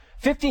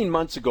15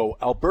 months ago,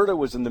 Alberta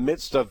was in the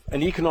midst of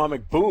an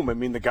economic boom. I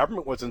mean, the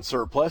government was in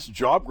surplus,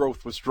 job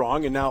growth was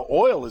strong, and now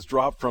oil has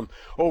dropped from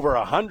over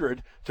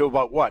 100 to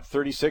about,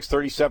 $36,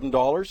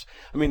 $37?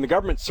 I mean, the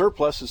government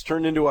surplus has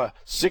turned into a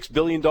 $6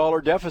 billion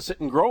deficit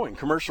and growing.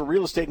 Commercial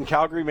real estate in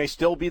Calgary may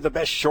still be the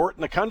best short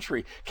in the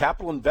country.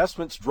 Capital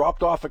investments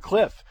dropped off a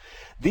cliff.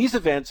 These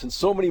events and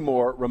so many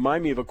more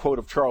remind me of a quote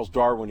of Charles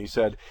Darwin. He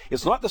said,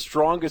 "It's not the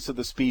strongest of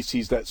the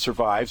species that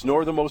survives,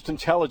 nor the most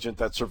intelligent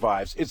that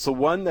survives. It's the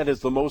one that is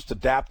the most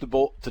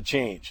adaptable to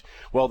change."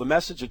 Well, the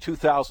message of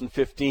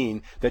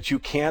 2015 that you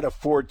can't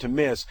afford to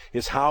miss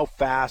is how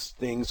fast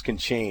things can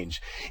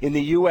change. In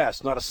the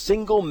U.S., not a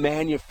single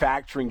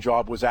manufacturing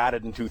job was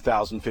added in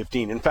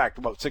 2015. In fact,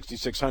 about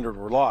 6,600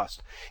 were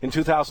lost. In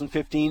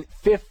 2015,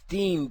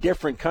 15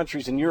 different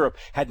countries in Europe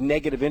had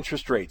negative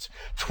interest rates.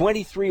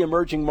 23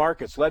 emerging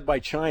markets, led by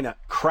China,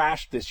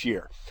 crashed this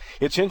year.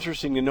 It's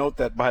interesting to note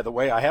that, by the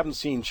way, I haven't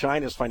seen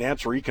China's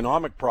financial or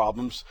economic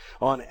problems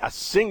on a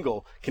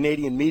single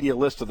Canadian media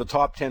list of the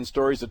top 10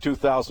 stories of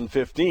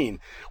 2015,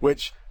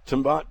 which, to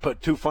not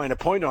put too fine a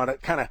point on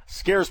it, kind of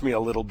scares me a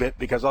little bit,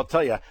 because I'll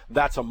tell you,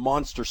 that's a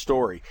monster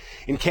story.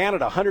 In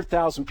Canada,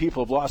 100,000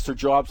 people have lost their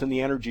jobs in the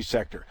energy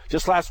sector.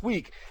 Just last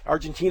week,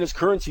 Argentina's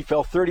currency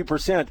fell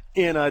 30%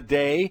 in a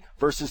day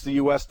versus the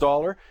U.S.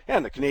 dollar.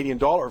 And the Canadian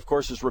dollar, of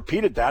course, has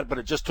repeated that, but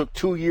it just took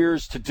 2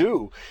 years to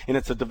do. And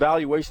it's a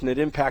devaluation that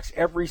impacts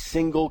every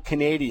single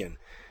Canadian.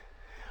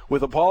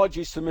 With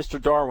apologies to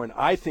Mr. Darwin,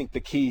 I think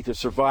the key to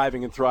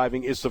surviving and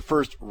thriving is to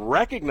first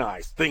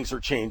recognize things are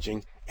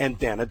changing and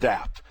then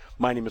adapt.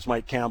 My name is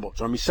Mike Campbell.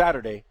 Join me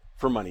Saturday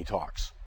for Money Talks.